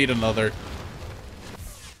gonna need another.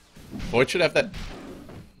 Void should have that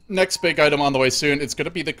next big item on the way soon. It's gonna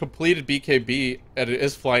be the completed BKB, and it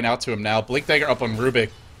is flying out to him now. Blink Dagger up on Rubik.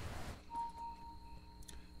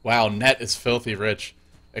 Wow, Net is filthy rich.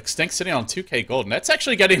 Extinct sitting on 2k gold. Net's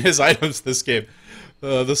actually getting his items this game.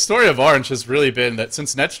 The story of Orange has really been that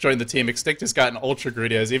since Net's joined the team, Extinct has gotten ultra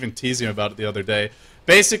greedy. I was even teasing him about it the other day.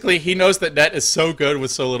 Basically, he knows that Net is so good with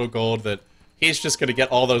so little gold that he's just going to get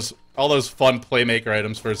all those fun playmaker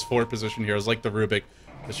items for his 4 position heroes, like the Rubik,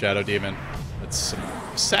 the Shadow Demon. It's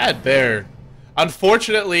sad there.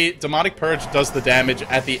 Unfortunately, Demonic Purge does the damage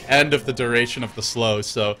at the end of the duration of the slow,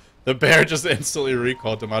 so the bear just instantly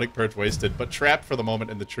recalled. Demonic Purge wasted, but trapped for the moment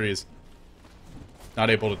in the trees. Not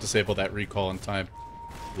able to disable that recall in time.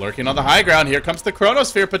 Lurking on the high ground. Here comes the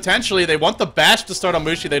Chronosphere, potentially. They want the bash to start on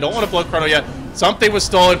Mushi. They don't want to blow Chrono yet. Something was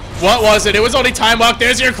stolen. What was it? It was only Time Walk.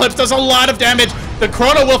 There's your Eclipse. Does a lot of damage. The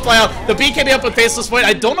Chrono will fly out. The BKB up with Faceless Void.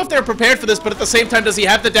 I don't know if they're prepared for this, but at the same time, does he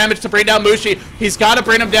have the damage to bring down Mushi? He's got to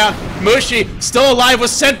bring him down. Mushi, still alive,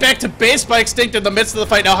 was sent back to base by Extinct in the midst of the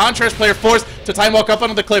fight. Now, Huntress player forced to Time Walk up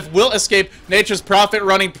onto the cliff. Will escape. Nature's Prophet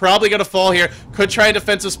running. Probably going to fall here. Could try a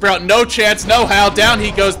defensive Sprout. No chance. No how. Down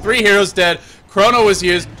he goes. 3 heroes dead. Chrono was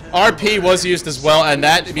used, RP was used as well, and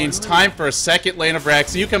that means time for a second lane of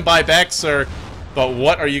Rex. You can buy back, sir, but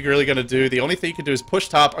what are you really going to do? The only thing you can do is push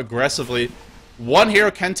top aggressively. 1 hero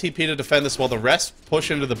can TP to defend this while the rest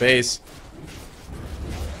push into the base.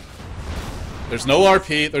 There's no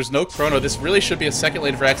RP, there's no Chrono. This really should be a second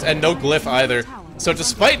lane of Rex, and no Glyph either. So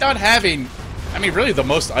despite not having, I mean, really the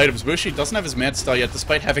most items, Mushi doesn't have his Manta style yet,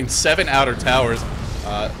 despite having 7 outer towers.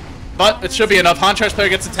 But it should be enough. Huntress player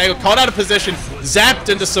gets entangled, caught out of position, zapped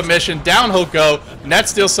into submission. Down he'll go. Net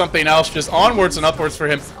steals something else, just onwards and upwards for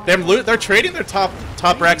him. They're trading their top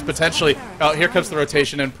Rex potentially. Oh, here comes the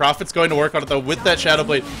rotation, and Prophet's going to work on it though with that Shadow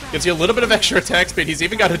Blade. Gives you a little bit of extra attack speed. He's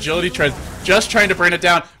even got agility trend, just trying to bring it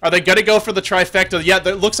down. Are they going to go for the trifecta? Yeah,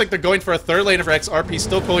 it looks like they're going for a 3rd lane of Rex. RP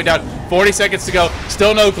still cooling down. 40 seconds to go.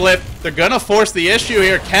 Still no Glyph. They're going to force the issue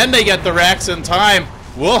here. Can they get the Rex in time?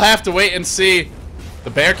 We'll have to wait and see. The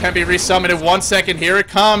bear can be resummoned in 1 second. Here it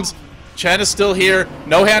comes. Chen is still here.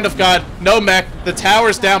 No Hand of God. No mech. The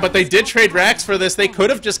tower's down, but they did trade Rax for this. They could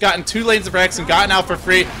have just gotten 2 lanes of Rax and gotten out for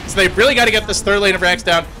free. So they really got to get this 3rd lane of Rax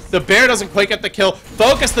down. The bear doesn't quite get the kill.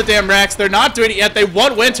 Focus the damn Rax. They're not doing it yet. They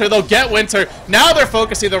want Winter. They'll get Winter. Now they're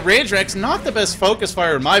focusing the range Rax. Not the best focus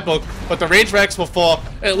fire in my book, but the range Rax will fall.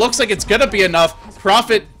 It looks like it's going to be enough.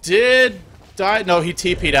 Prophet did die. No, he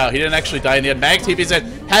TP'd out. He didn't actually die in the end. Mag TP's in.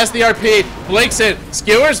 Has the RP. Blinks in.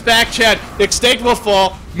 Skewers back Chad. Extinct will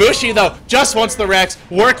fall. Mushi, though, just wants the Rex.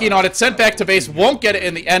 Working on it. Sent back to base. Won't get it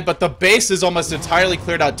in the end, but the base is almost entirely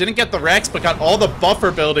cleared out. Didn't get the Rex, but got all the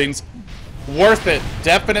buffer buildings. Worth it.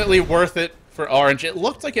 Definitely worth it for Orange. It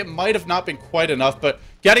looked like it might have not been quite enough, but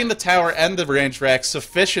getting the tower and the range Rex,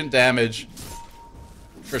 sufficient damage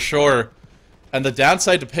for sure. And the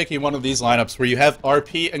downside to picking one of these lineups where you have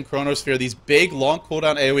RP and Chronosphere, these big, long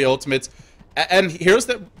cooldown AoE ultimates, and here's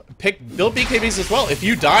the pick, build BKBs as well. If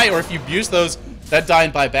you die or if you use those, that die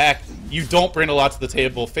and buy back, you don't bring a lot to the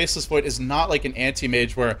table. Faceless Void is not like an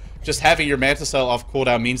anti-mage where just having your Manta Cell off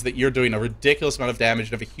cooldown means that you're doing a ridiculous amount of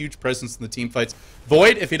damage and have a huge presence in the team fights.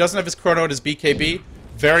 Void, if he doesn't have his Chrono and his BKB,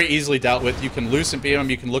 very easily dealt with. You can Lucent Beam him,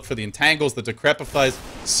 you can look for the Entangles, the Decrepifies.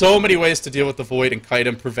 So many ways to deal with the Void and kite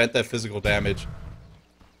him, prevent that physical damage.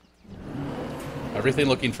 Everything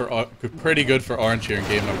looking for pretty good for Orange here in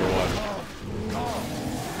game number 1.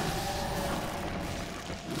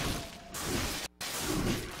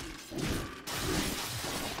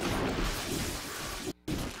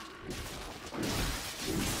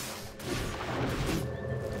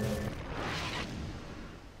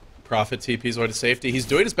 Prophet TP's way to safety. He's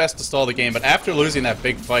doing his best to stall the game, but after losing that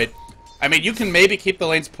big fight, I mean, you can maybe keep the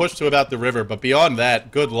lanes pushed to about the river, but beyond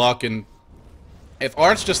that, good luck. And if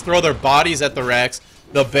Arts just throw their bodies at the Rex,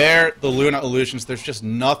 the Bear, the Luna Illusions, there's just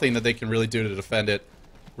nothing that they can really do to defend it,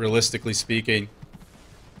 realistically speaking.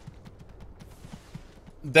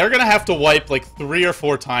 They're going to have to wipe like 3 or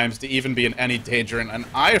 4 times to even be in any danger, and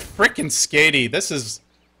I frickin' skatey. This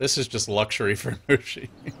is just luxury for Mushi.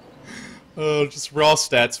 Oh, just raw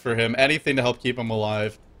stats for him. Anything to help keep him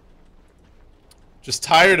alive. Just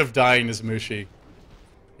tired of dying as Mushi.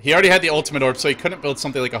 He already had the ultimate orb, so he couldn't build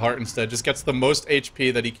something like a heart instead. Just gets the most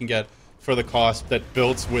HP that he can get for the cost that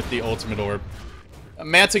builds with the ultimate orb.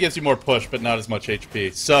 Manta gives you more push, but not as much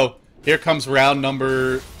HP. So, here comes round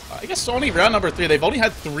number... I guess only round number 3. They've only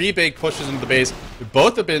had 3 big pushes into the base.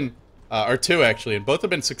 Both have been... or 2, actually, and both have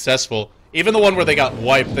been successful. Even the one where they got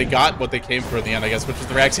wiped, they got what they came for in the end, I guess, which is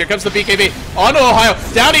the Rex. Here comes the BKB onto Ohio.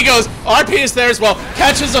 Down he goes. RP is there as well.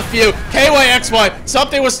 Catches a few. KYXY.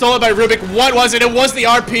 Something was stolen by Rubik. What was it? It was the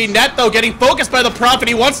RP. Net, though, getting focused by the Prophet.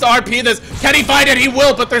 He wants to RP this. Can he find it? He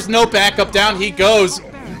will, but there's no backup. Down he goes.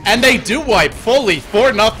 And they do wipe fully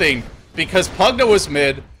for nothing because Pugna was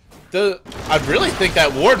mid. I really think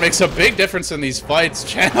that ward makes a big difference in these fights.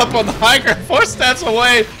 Chan up on the high ground. 4 stats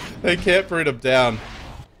away. They can't bring him down.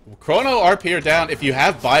 Chrono RP are down. If you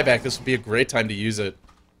have buyback, this would be a great time to use it.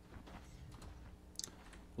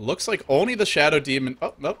 Looks like only the Shadow Demon...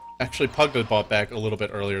 Oh, nope. Actually, Pugna bought back a little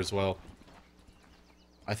bit earlier as well.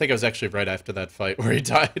 I think it was actually right after that fight where he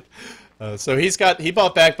died. So he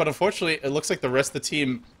bought back, but unfortunately, it looks like the rest of the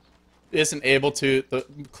team isn't able to...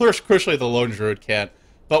 Crucially, the Lone Druid can't.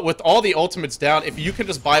 But with all the ultimates down, if you can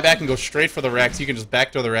just buy back and go straight for the Rex, you can just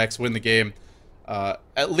backdoor the Rex, win the game.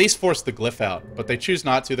 At least force the Glyph out, but they choose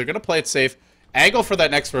not to. They're going to play it safe. Angle for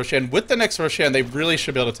that next Roshan. With the next Roshan, they really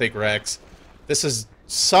should be able to take Rex. This is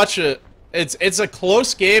such a... It's a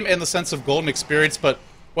close game in the sense of golden experience, but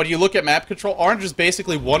when you look at map control, Orange is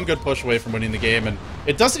basically one good push away from winning the game, and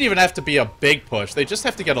it doesn't even have to be a big push. They just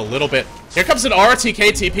have to get a little bit. Here comes an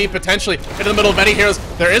RTK TP, potentially, into the middle of many heroes.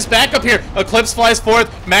 There is backup here. Eclipse flies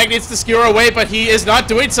forth. Mag needs to skewer away, but he is not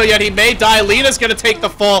doing so yet. He may die. Lena's going to take the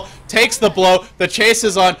fall, takes the blow. The chase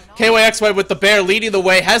is on. KYXY with the Bear leading the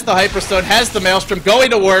way, has the Hyperstone, has the Maelstrom, going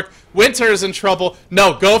to work. Winter is in trouble.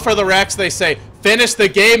 No, go for the Rex, they say. Finish the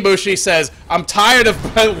game, Bushi says. I'm tired of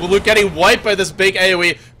getting wiped by this big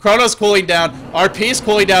AoE. Chrono's cooling down. RP's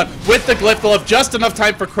cooling down with the Glyph. They'll have just enough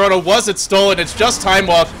time for Chrono. Was it stolen? It's just Time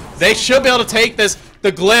Walk. They should be able to take this.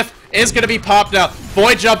 The Glyph is going to be popped now.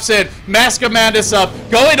 Void jumps in. Mask of Madness up.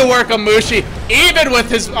 Going to work on Mushi. Even with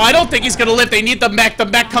his... I don't think he's going to live. They need the mech. The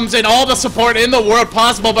mech comes in. All the support in the world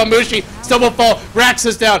possible, but Mushi still will fall. Rax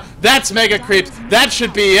is down. That's Mega Creeps. That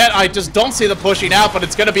should be it. I just don't see the pushing out, but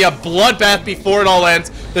it's going to be a bloodbath before it all ends.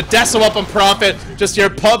 The Decimal up on Prophet. Just your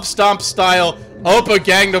pub stomp style. Opa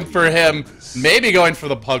Gangnam for him. Maybe going for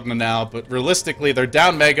the Pugna now, but realistically, they're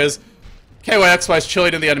down Megas. KYXY's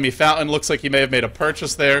chilling in the enemy fountain. Looks like he may have made a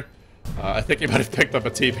purchase there. I think he might have picked up a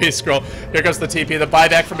TP scroll. Here goes the TP, the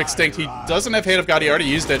buyback from Extinct. He doesn't have Hand of God, he already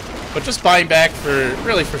used it, but just buying back for,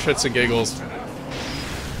 really for shits and giggles.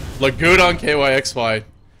 Lagoon on KYXY.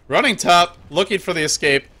 Running top, looking for the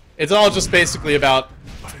escape. It's all just basically about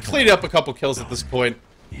cleaning up a couple kills at this point.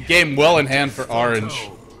 Game well in hand for Orange.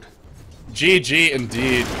 GG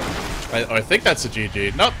indeed. I think that's a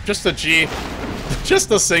GG. Nope, just a G. Just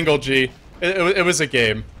a single G. It was a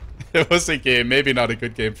game. It was a game. Maybe not a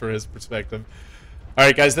good game for his perspective.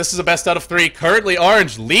 Alright guys, this is a best out of 3. Currently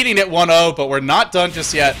Orange leading at 1-0, but we're not done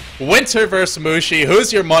just yet. Winter versus Mushi.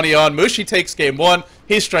 Who's your money on? Mushi takes game 1.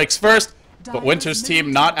 He strikes first, but Winter's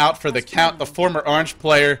team not out for the count. The former Orange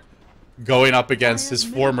player going up against his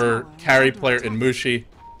former carry player in Mushi.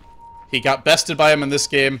 He got bested by him in this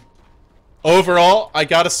game. Overall, I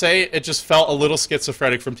gotta say, it just felt a little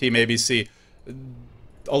schizophrenic from Team ABC.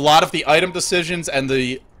 A lot of the item decisions and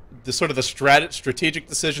the the sort of the strategic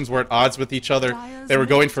decisions were at odds with each other. They were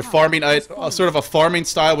going for farming, sort of a farming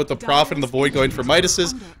style with the Prophet and the Void going for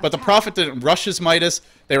Midas's, but the Prophet didn't rush his Midas.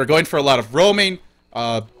 They were going for a lot of roaming,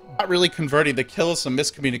 not really converting the kills, some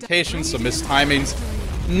miscommunications, some mistimings.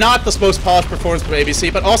 Not the most polished performance from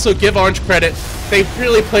ABC, but also give Orange credit. They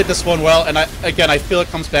really played this one well, and I feel it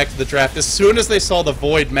comes back to the draft. As soon as they saw the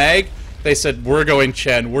Void Mag, they said, we're going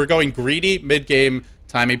Chen. We're going greedy, mid-game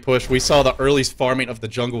timing push. We saw the early farming of the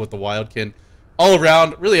jungle with the Wildkin. All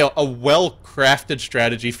around, really a well-crafted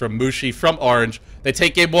strategy from Mushi, from Orange. They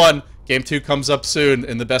take game 1. Game 2 comes up soon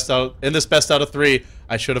in this best out of 3.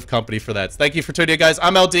 I should have company for that. Thank you for tuning in, guys.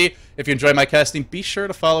 I'm LD. If you enjoy my casting, be sure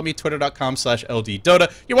to follow me,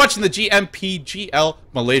 twitter.com/LDDota. You're watching the GMPGL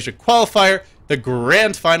Malaysia Qualifier, the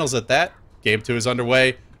grand finals at that. Game 2 is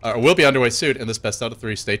underway, or will be underway soon in this best out of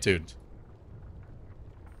 3. Stay tuned.